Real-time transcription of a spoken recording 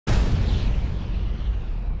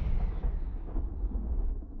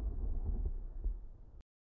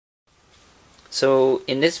So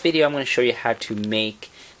in this video I'm going to show you how to make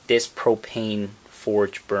this propane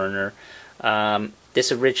forge burner.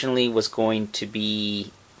 This originally was going to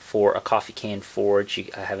be for a coffee can forge.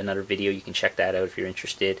 I have another video, you can check that out if you're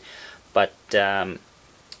interested. But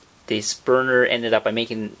this burner ended up, I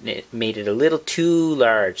made it a little too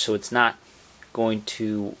large, so it's not going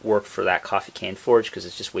to work for that coffee can forge because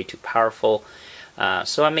it's just way too powerful.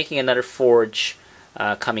 So I'm making another forge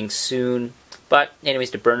coming soon. But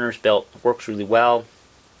anyways, the burner's built, works really well.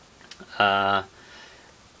 I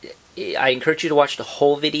encourage you to watch the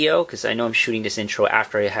whole video because I know I'm shooting this intro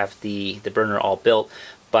after I have the burner all built,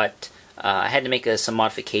 but I had to make some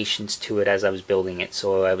modifications to it as I was building it,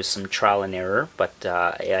 so I was some trial and error, but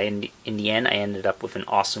in the end I ended up with an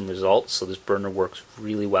awesome result. So this burner works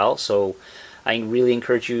really well, so I really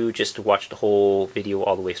encourage you just to watch the whole video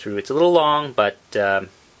all the way through. It's a little long, but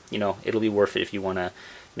you know, it'll be worth it if you want to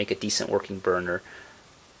make a decent working burner.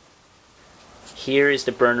 Here is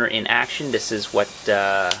the burner in action. This is what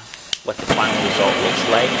the final result looks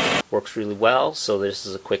like. Works really well, so this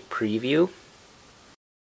is a quick preview.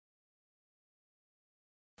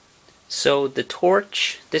 So the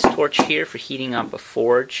torch, this torch here for heating up a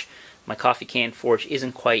forge, my coffee can forge,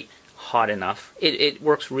 isn't quite hot enough. It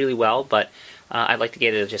works really well, but I'd like to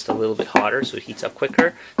get it just a little bit hotter so it heats up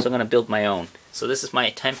quicker, so I'm going to build my own. So this is my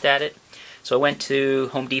attempt at it. So I went to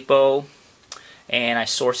Home Depot and I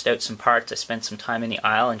sourced out some parts. I spent some time in the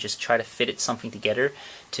aisle and just tried to fit something together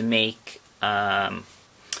to make my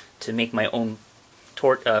own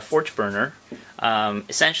forge burner,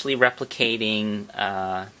 essentially replicating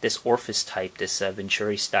this orifice type, this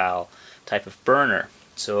Venturi style type of burner.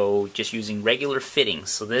 So just using regular fittings.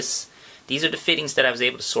 So these are the fittings that I was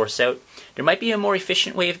able to source out. There might be a more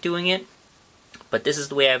efficient way of doing it, but this is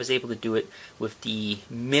the way I was able to do it with the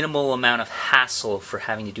minimal amount of hassle for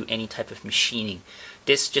having to do any type of machining.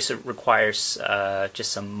 This just requires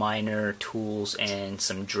just some minor tools and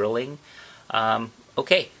some drilling.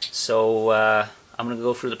 Okay, so I'm going to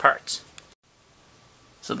go through the parts.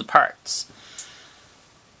 So the parts.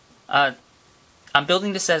 I'm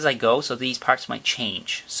building this as I go, so these parts might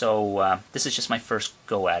change. So this is just my first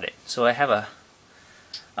go at it. So I have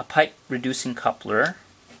a pipe reducing coupler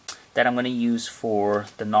that I'm going to use for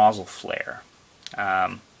the nozzle flare.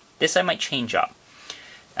 This I might change up.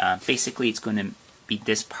 Basically it's going to be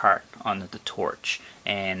this part on the torch,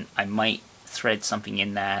 and I might thread something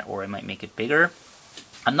in that, or I might make it bigger.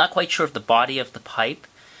 I'm not quite sure if the body of the pipe,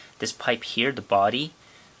 this pipe here, the body,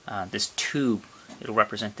 this tube, it'll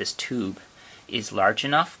represent this tube, is large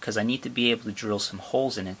enough, because I need to be able to drill some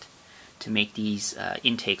holes in it to make these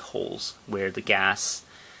intake holes where the gas,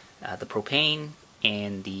 the propane,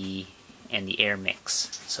 and the air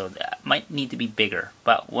mix. So that might need to be bigger,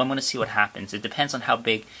 but I'm going to see what happens. It depends on how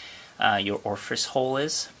big your orifice hole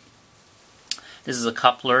is. This is a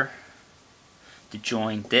coupler to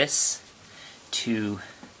join this to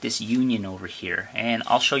this union over here, and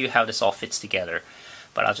I'll show you how this all fits together,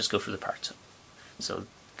 but I'll just go through the parts. So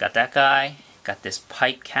got that guy, got this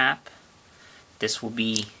pipe cap. This will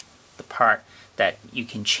be the part that you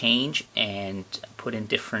can change and put in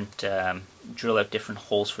different, drill out different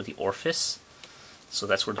holes for the orifice. So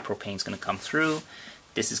that's where the propane is going to come through.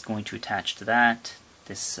 This is going to attach to that.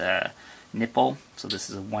 This nipple, so this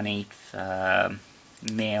is a 1/8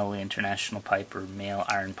 male international pipe, or male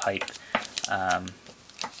iron pipe, by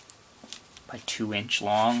 2-inch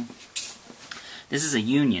long. This is a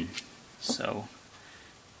union, so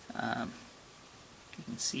you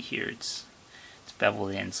can see here it's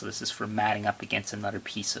beveled in. So this is for matting up against another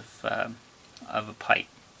piece of a pipe,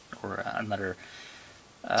 or another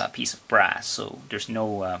piece of brass. So there's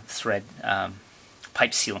no thread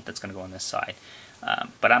pipe sealant that's going to go on this side.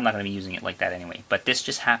 But I'm not going to be using it like that anyway. But this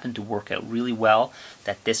just happened to work out really well,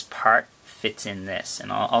 that this part fits in this,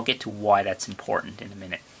 and I'll get to why that's important in a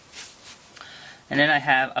minute. And then I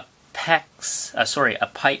have a pipe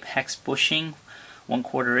hex bushing,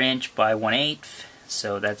 1/4 inch by 1/8.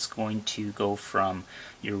 So that's going to go from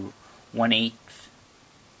your 1/8,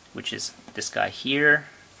 which is this guy here,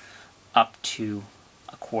 up to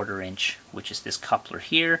 1/4 inch, which is this coupler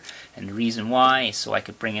here. And the reason why is so I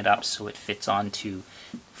could bring it up so it fits onto,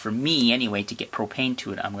 for me anyway, to get propane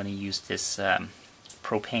to it, I'm going to use this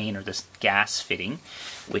propane, or this gas fitting,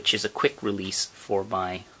 which is a quick release for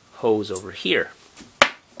my hose over here.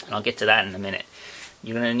 And I'll get to that in a minute.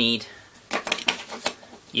 You're going to need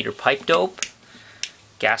either pipe dope,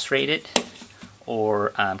 gas rated,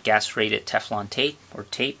 or gas rated Teflon tape or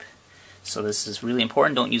tape. So this is really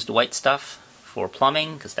important. Don't use the white stuff for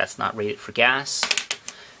plumbing because that's not rated for gas.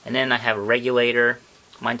 And then I have a regulator.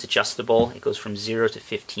 Mine's adjustable. It goes from 0 to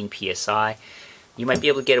 15 psi. You might be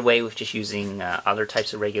able to get away with just using other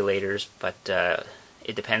types of regulators, but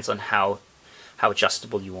it depends on how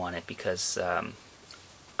adjustable you want it, because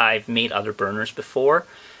I've made other burners before,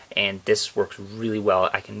 and this works really well.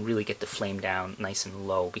 I can really get the flame down nice and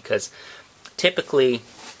low, because typically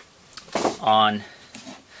on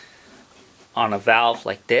a valve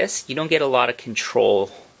like this, you don't get a lot of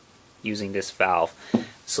control using this valve.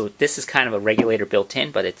 So this is kind of a regulator built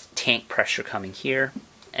in, but it's tank pressure coming here,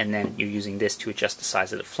 and then you're using this to adjust the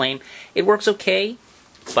size of the flame. It works okay,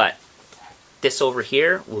 but this over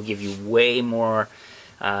here will give you way more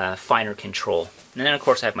finer control. And then of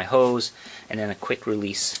course I have my hose, and then a quick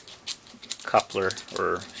release coupler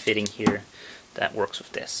or fitting here that works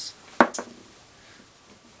with this.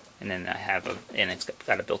 And then I have and it's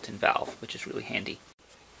got a built-in valve, which is really handy.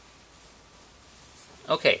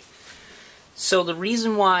 Okay, so the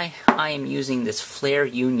reason why I am using this flare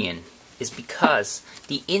union is because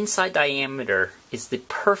the inside diameter is the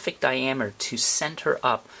perfect diameter to center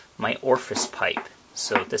up my orifice pipe.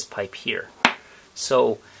 So this pipe here.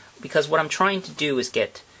 So, because what I'm trying to do is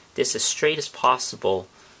get this as straight as possible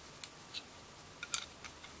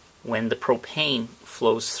when the propane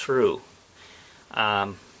flows through.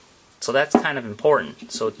 So that's kind of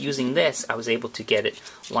important. So using this, I was able to get it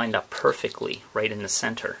lined up perfectly right in the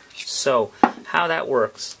center. So how that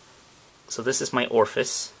works, so this is my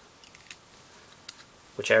orifice,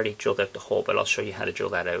 which I already drilled out the hole, but I'll show you how to drill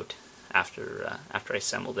that out after I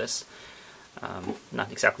assemble this.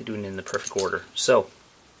 Not exactly doing it in the perfect order. So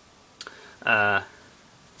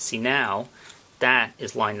see, now that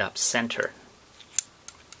is lined up center,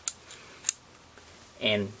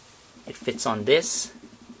 and it fits on this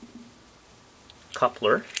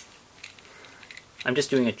coupler. I'm just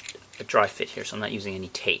doing a dry fit here, so I'm not using any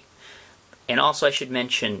tape. And also I should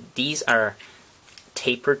mention, these are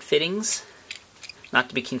tapered fittings, not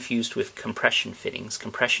to be confused with compression fittings.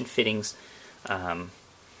 Compression fittings,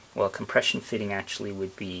 well, compression fitting actually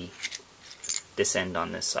would be this end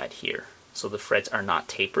on this side here. So the threads are not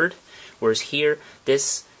tapered. Whereas here,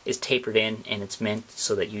 this is tapered in, and it's meant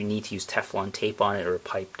so that you need to use Teflon tape on it or a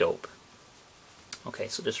pipe dope. Okay,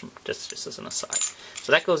 so just as an aside.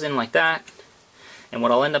 So that goes in like that, and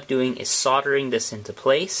what I'll end up doing is soldering this into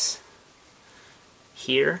place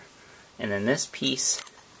here, and then this piece,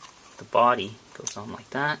 the body, goes on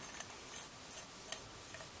like that.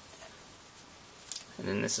 And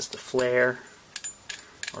then this is the flare,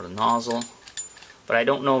 or the nozzle, but I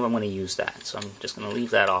don't know if I'm going to use that, so I'm just going to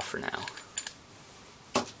leave that off for now.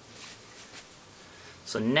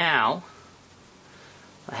 So now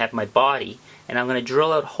I have my body, and I'm going to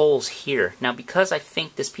drill out holes here. Now, because I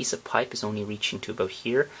think this piece of pipe is only reaching to about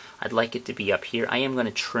here, I'd like it to be up here. I am going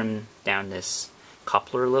to trim down this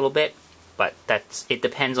coupler a little bit, but it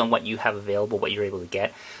depends on what you have available, what you're able to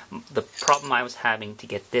get. The problem I was having to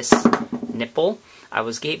get this nipple, I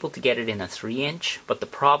was able to get it in a 3-inch, but the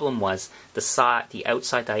problem was the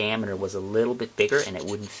outside diameter was a little bit bigger, and it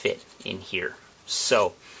wouldn't fit in here.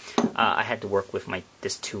 So I had to work with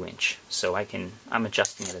this 2-inch. So I'm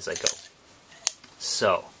adjusting it as I go.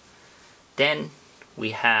 So then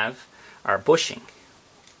we have our bushing,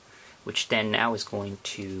 which then now is going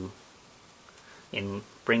to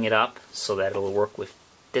bring it up so that it'll work with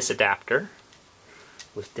this adapter,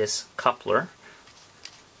 with this coupler,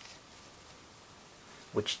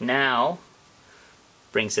 which now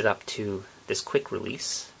brings it up to this quick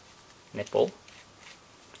release nipple,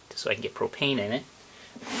 so I can get propane in it,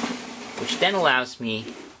 which then allows me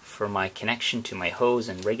for my connection to my hose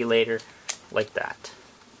and regulator like that.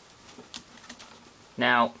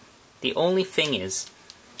 Now, the only thing is,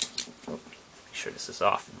 make sure this is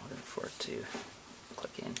off in order for it to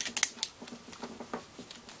click in.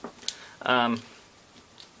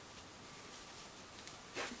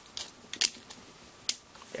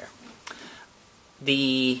 There.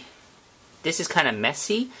 This is kind of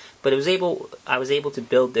messy, but I was able to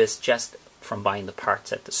build this just from buying the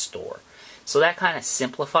parts at the store. So that kind of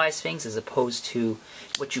simplifies things, as opposed to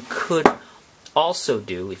what you could also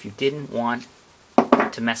do if you didn't want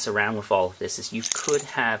to mess around with all of this, is you could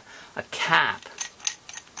have a cap,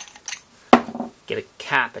 get a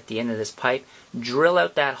cap at the end of this pipe, drill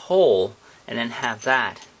out that hole, and then have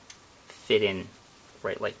that fit in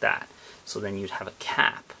right like that. So then you'd have a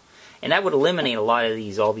cap. And that would eliminate a lot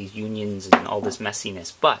of all these unions and all this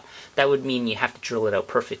messiness, but that would mean you have to drill it out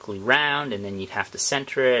perfectly round, and then you'd have to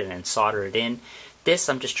center it and then solder it in. This,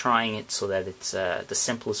 I'm just trying it so that it's the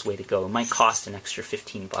simplest way to go. It might cost an extra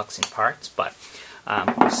 15 bucks in parts, but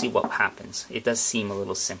we'll see what happens. It does seem a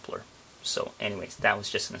little simpler. So anyways, that was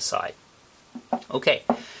just an aside. Okay,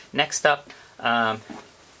 next up, I'm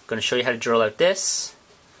going to show you how to drill out this.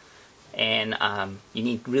 and you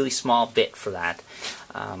need really small bit for that.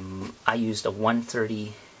 I used a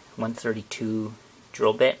 132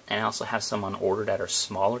 drill bit, and I also have some on order that are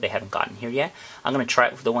smaller. They haven't gotten here yet. I'm going to try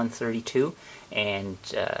it with the 132 and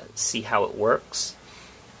see how it works.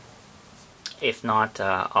 If not,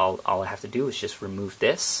 all I have to do is just remove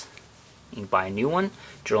this. You can buy a new one,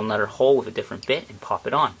 drill another hole with a different bit, and pop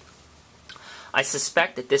it on. I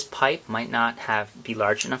suspect that this pipe might not be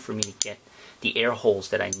large enough for me to get the air holes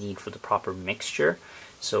that I need for the proper mixture.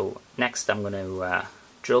 So next I'm going to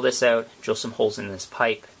drill this out, drill some holes in this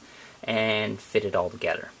pipe, and fit it all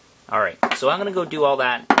together. Alright, so I'm going to go do all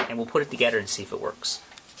that, and we'll put it together and see if it works.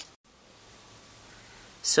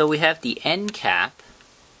 So we have the end cap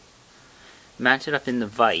mounted up in the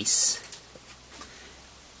vise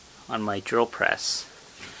on my drill press,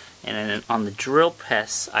 and then on the drill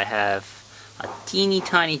press I have a teeny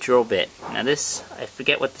tiny drill bit. Now this, I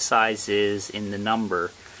forget what the size is in the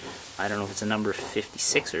number. I don't know if it's a number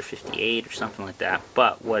 56 or 58 or something like that,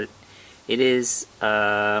 but what it is,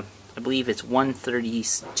 I believe it's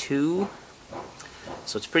 132,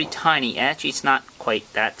 so it's pretty tiny. Actually, it's not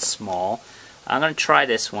quite that small. I'm going to try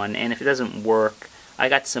this one, and if it doesn't work, I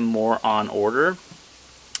got some more on order.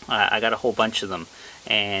 I got a whole bunch of them,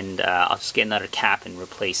 and I'll just get another cap and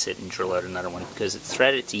replace it and drill out another one. Because it's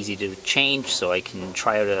threaded, it's easy to change, so I can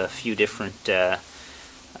try out a few different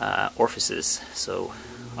orifices. So,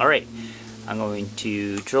 alright, I'm going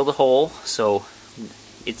to drill the hole. So,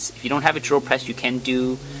 if you don't have a drill press, you can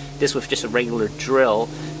do this with just a regular drill.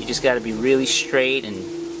 You just got to be really straight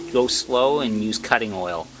and go slow and use cutting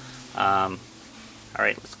oil.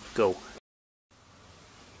 Alright, let's go.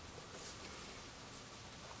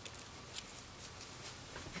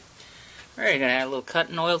 Alright, gonna add a little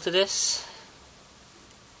cutting oil to this.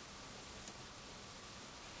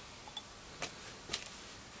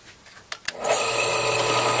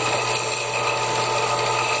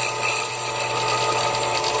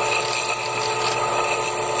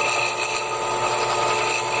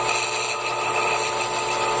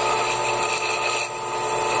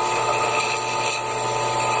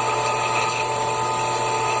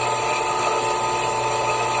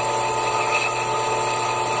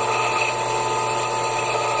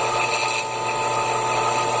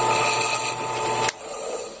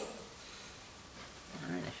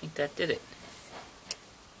 That did it.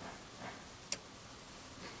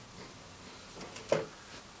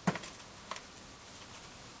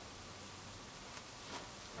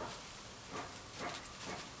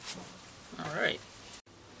 Alright.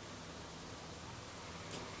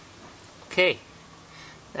 Okay,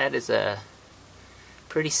 that is a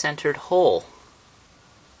pretty centered hole.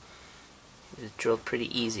 It was drilled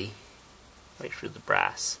pretty easy, right through the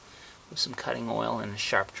brass, with some cutting oil and a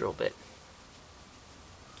sharp drill bit.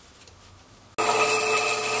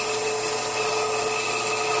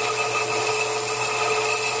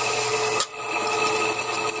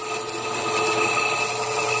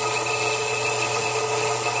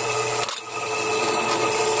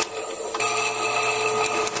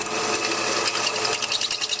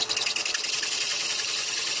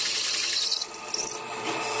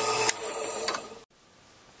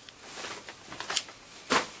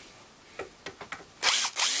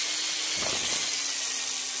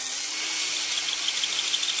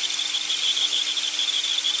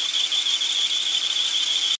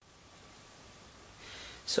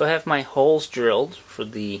 So I have my holes drilled for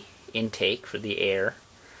the intake, for the air.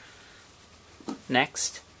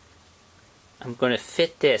 Next, I'm going to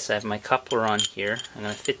fit this. I have my coupler on here. I'm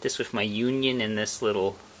going to fit this with my union in this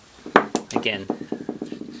little, again,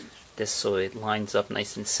 this so it lines up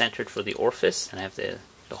nice and centered for the orifice. And I have the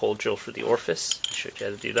hole drill for the orifice. I'll show you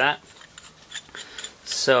how to do that.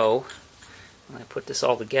 So, when I put this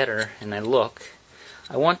all together and I look,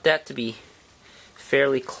 I want that to be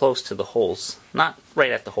fairly close to the holes. Not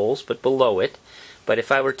right at the holes, but below it. But if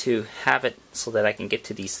I were to have it so that I can get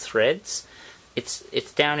to these threads,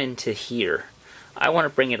 it's down into here. I want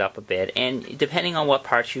to bring it up a bit, and depending on what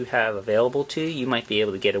parts you have available to you, you might be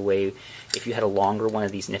able to get away if you had a longer one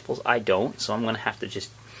of these nipples. I don't, so I'm going to have to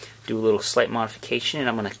just do a little slight modification, and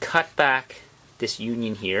I'm going to cut back this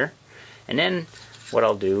union here, and then what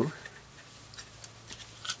I'll do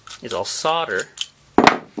is I'll solder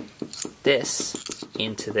this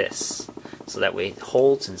into this, so that way it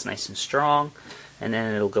holds and it's nice and strong, and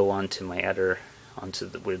then it'll go on to my other, onto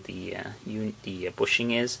where the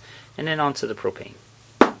bushing is, and then onto the propane.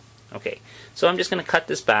 Okay, so I'm just going to cut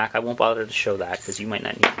this back. I won't bother to show that because you might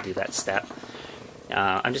not need to do that step.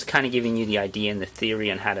 I'm just kind of giving you the idea and the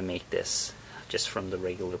theory on how to make this just from the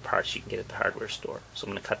regular parts you can get at the hardware store. So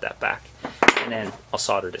I'm going to cut that back, and then I'll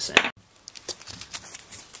solder this in.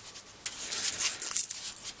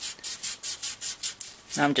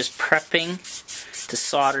 Now I'm just prepping to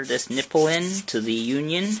solder this nipple in to the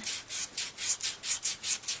union.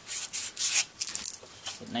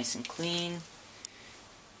 Get nice and clean.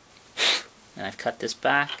 And I've cut this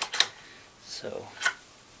back, so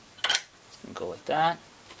it's going to go like that.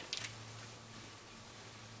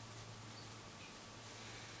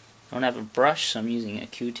 I don't have a brush, so I'm using a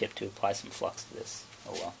Q-tip to apply some flux to this.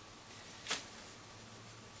 Oh well.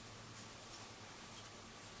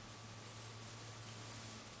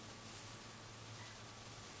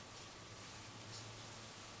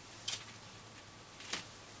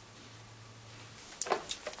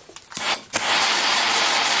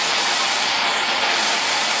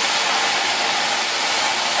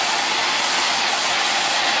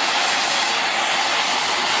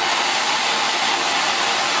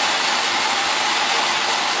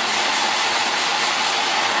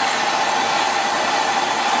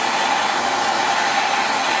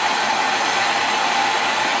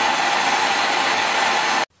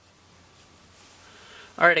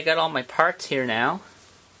 Alright, I got all my parts here now,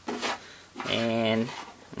 and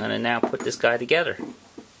I'm going to now put this guy together.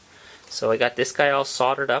 So I got this guy all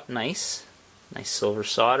soldered up nice silver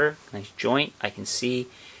solder, nice joint. I can see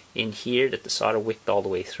in here that the solder wicked all the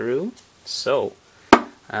way through. So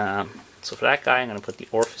for that guy I'm going to put the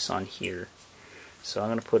orifice on here. So I'm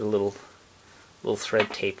going to put a little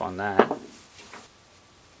thread tape on that.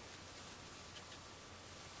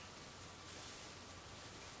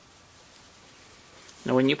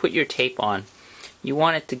 Now when you put your tape on, you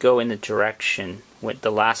want it to go in the direction, with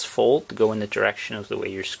the last fold to go in the direction of the way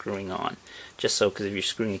you're screwing on. Just so, because if you're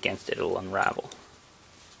screwing against it, it'll unravel.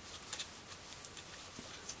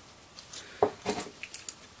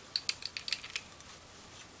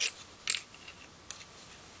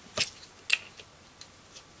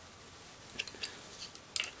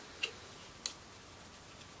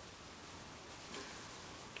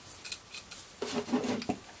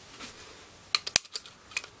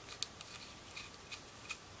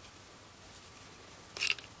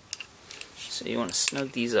 So you want to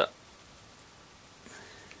snug these up.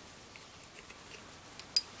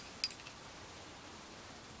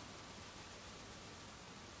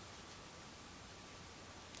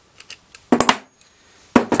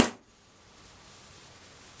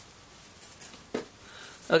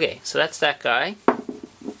 Okay, so that's that guy.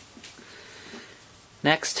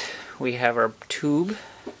 Next, we have our tube.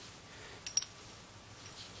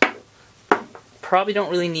 Probably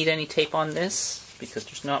don't really need any tape on this because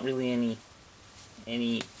there's not really any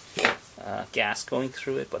gas going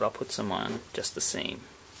through it, but I'll put some on just the same.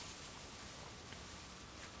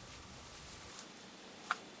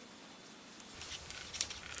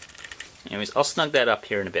 Anyways, I'll snug that up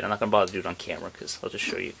here in a bit. I'm not going to bother to do it on camera because I'll just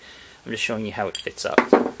show you. I'm just showing you how it fits up.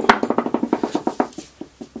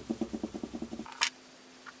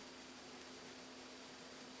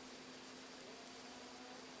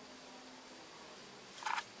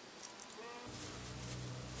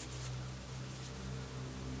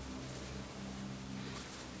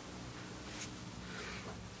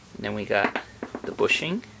 And then we got the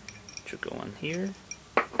bushing, which will go on here.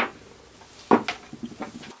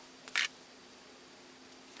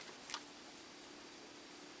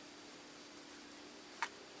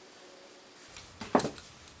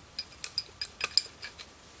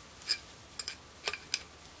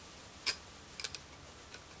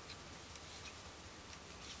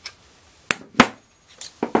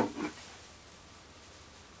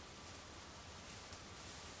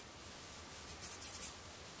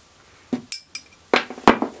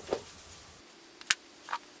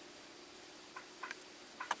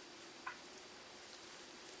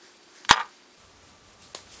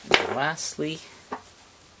 And lastly,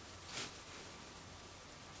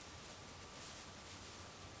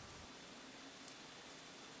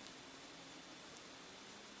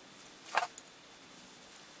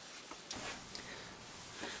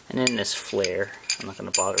 and then this flare. I'm not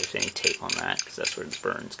going to bother with any tape on that because that's where the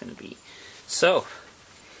burn's going to be. So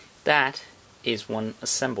that is one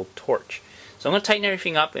assembled torch. So I'm going to tighten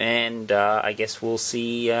everything up, and I guess we'll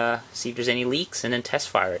see if there's any leaks, and then test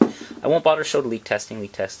fire it. I won't bother to show the leak testing.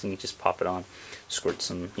 Leak testing, you just pop it on, squirt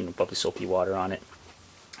some bubbly soapy water on it,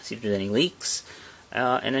 see if there's any leaks,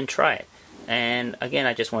 and then try it. And again,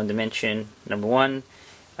 I just wanted to mention, number one,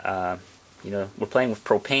 we're playing with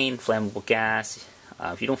propane, flammable gas.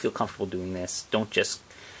 If you don't feel comfortable doing this, don't just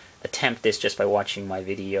attempt this just by watching my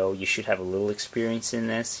video. You should have a little experience in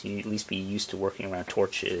this. You at least be used to working around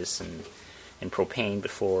torches and propane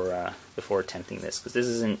before attempting this, because this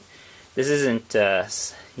isn't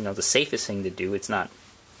the safest thing to do. It's not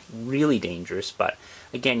really dangerous, but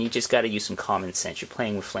again, you just got to use some common sense. You're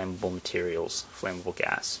playing with flammable materials, flammable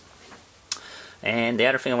gas. And the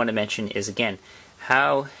other thing I want to mention is, again,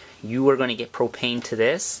 how you are going to get propane to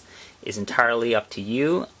this is entirely up to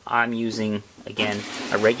you. I'm using, again,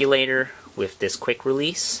 a regulator with this quick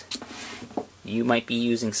release. You might be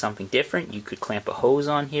using something different. You could clamp a hose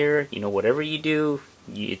on here. You know, whatever you do,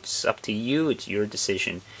 it's up to you. It's your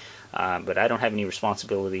decision. But I don't have any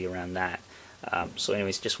responsibility around that. So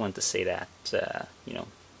anyways, just wanted to say that, you know,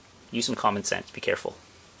 use some common sense. Be careful.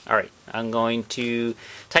 Alright, I'm going to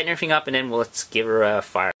tighten everything up and then let's give her a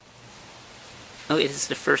fire. Okay, this is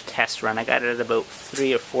the first test run. I got it at about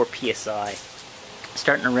 3 or 4 psi. It's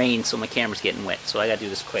starting to rain, so my camera's getting wet, so I gotta do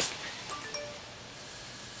this quick.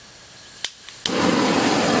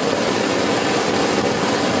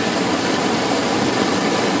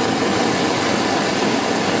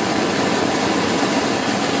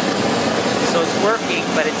 So it's working,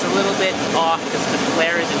 but it's a little bit off because the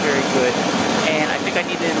flare isn't very good. And I think I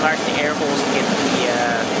need to enlarge the air holes to get the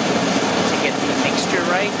mixture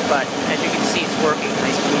right, but as you can see, it's working.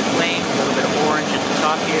 Nice blue flame, a little bit of orange at the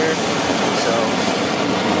top here. So,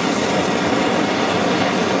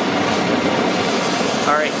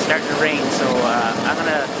 all right, it's starting to rain. So I'm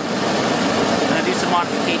gonna do some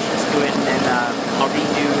modifications to it, and then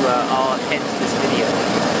I'll append to this video.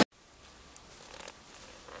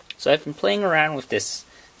 So I've been playing around with this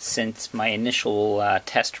since my initial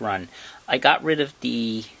test run. I got rid of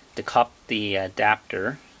the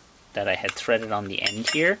adapter that I had threaded on the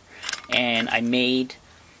end here, and I made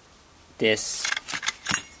this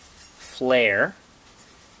flare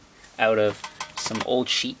out of some old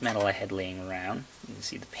sheet metal I had laying around. You can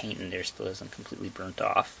see the paint in there still isn't completely burnt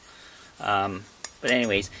off. But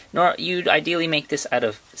anyways, you'd ideally make this out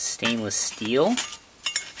of stainless steel.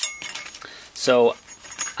 So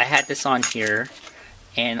I had this on here,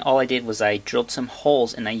 and all I did was I drilled some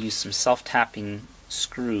holes and I used some self-tapping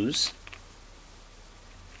screws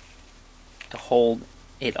to hold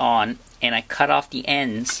it on, and I cut off the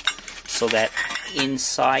ends so that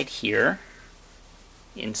inside here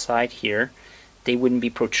they wouldn't be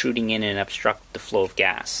protruding in and obstruct the flow of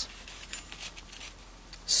gas.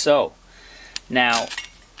 So now,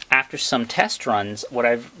 after some test runs, what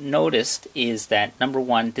I've noticed is that, number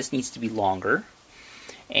one, this needs to be longer,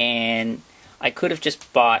 and I could have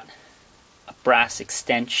just bought a brass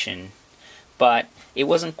extension, but it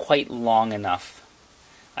wasn't quite long enough.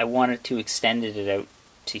 I wanted to extend it out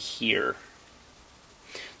to here.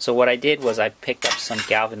 So what I did was I picked up some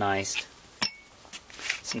galvanized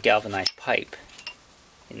pipe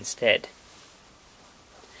instead.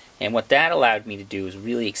 And what that allowed me to do is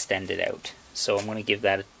really extend it out. So I'm going to give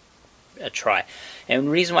that a try. And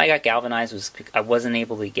the reason why I got galvanized was I wasn't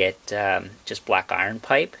able to get just black iron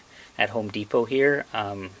pipe at Home Depot here.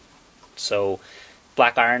 So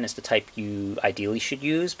black iron is the type you ideally should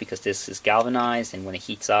use, because this is galvanized, and when it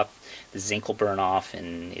heats up, the zinc will burn off,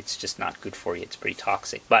 and it's just not good for you. It's pretty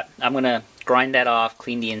toxic. But I'm going to grind that off,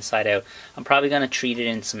 clean the inside out. I'm probably going to treat it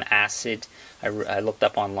in some acid. I looked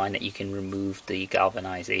up online that you can remove the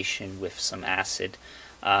galvanization with some acid.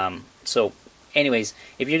 So anyways,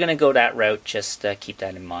 if you're going to go that route, just keep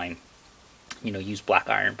that in mind. You know, use black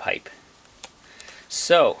iron pipe.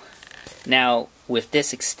 So now with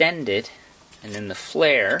this extended, and then the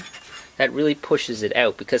flare, that really pushes it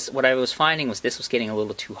out, because what I was finding was this was getting a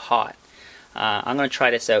little too hot. I'm going to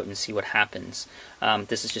try this out and see what happens.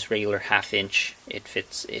 This is just regular 1/2 inch. It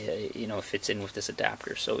fits, you know, it fits in with this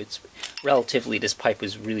adapter. So it's relatively, this pipe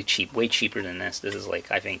is really cheap, way cheaper than this. This is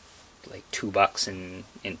like, I think, like $2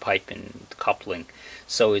 in pipe and coupling.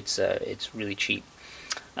 So it's really cheap.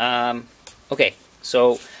 Okay,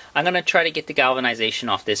 so I'm going to try to get the galvanization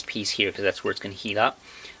off this piece here, because that's where it's going to heat up.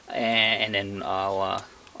 And then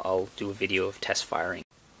I'll do a video of test firing.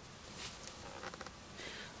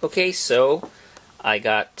 Okay, so I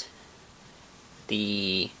got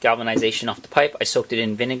the galvanization off the pipe. I soaked it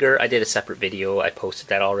in vinegar. I did a separate video. I posted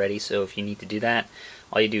that already, so if you need to do that,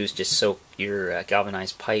 all you do is just soak your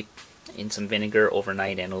galvanized pipe in some vinegar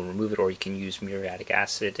overnight and it'll remove it, or you can use muriatic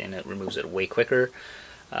acid and it removes it way quicker.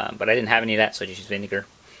 But I didn't have any of that, so I just used vinegar.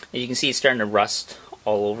 As you can see, it's starting to rust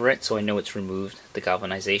all over it, so I know it's removed the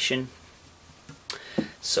galvanization.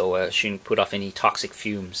 So shouldn't put off any toxic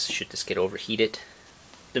fumes should this get overheated.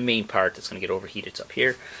 The main part that's going to get overheated is up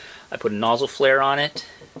here. I put a nozzle flare on it,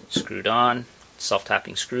 screwed on,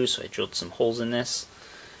 self-tapping screws, so I drilled some holes in this,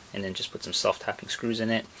 and then just put some self-tapping screws in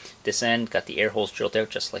it. This end got the air holes drilled out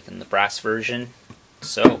just like in the brass version.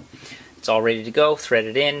 So it's all ready to go,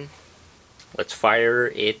 threaded in. Let's fire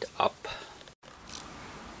it up.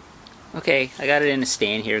 Okay, I got it in a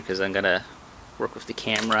stand here because I'm going to work with the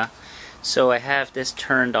camera. So I have this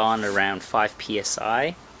turned on around 5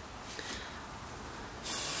 psi.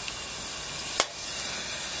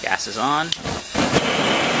 Gas is on.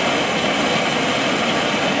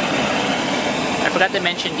 I forgot to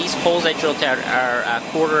mention these holes I drilled out are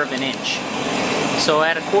 1/4 of an inch. So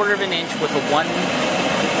at 1/4 of an inch with a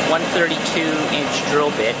 1/32" drill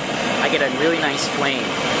bit, I get a really nice flame.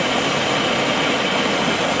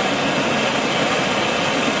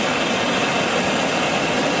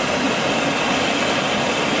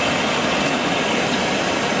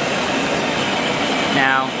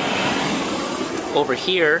 Now, over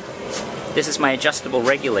here, this is my adjustable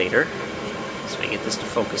regulator. So I get this to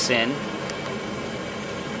focus in.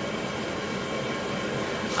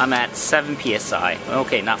 I'm at 7 psi.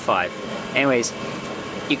 Okay, not 5. Anyways,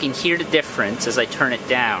 you can hear the difference as I turn it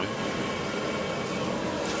down.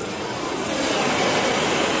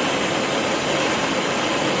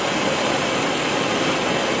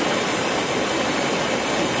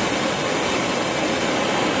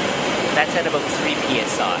 That's at about 3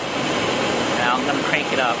 psi. Now I'm going to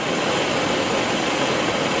crank it up.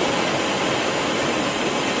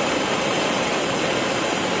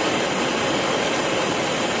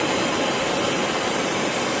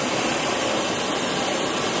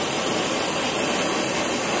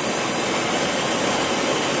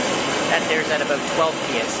 That there's at about 12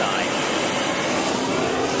 psi.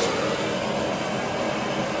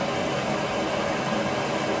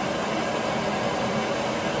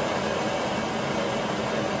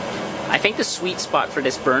 I think the sweet spot for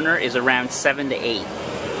this burner is around 7 to 8.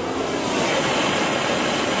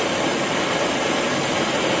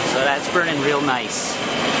 So that's burning real nice.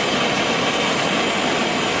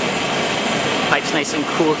 Pipe's nice and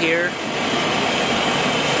cool here.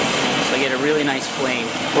 So I get a really nice flame.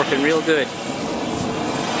 Working real good.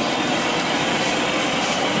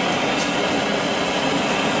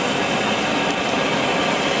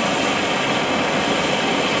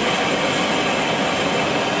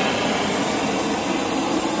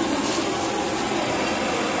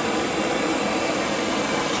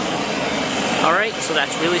 Alright, so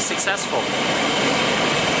that's really successful.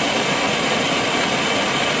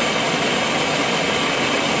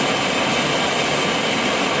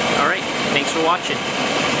 Alright, thanks for watching.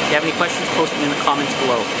 If you have any questions, post them in the comments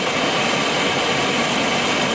below.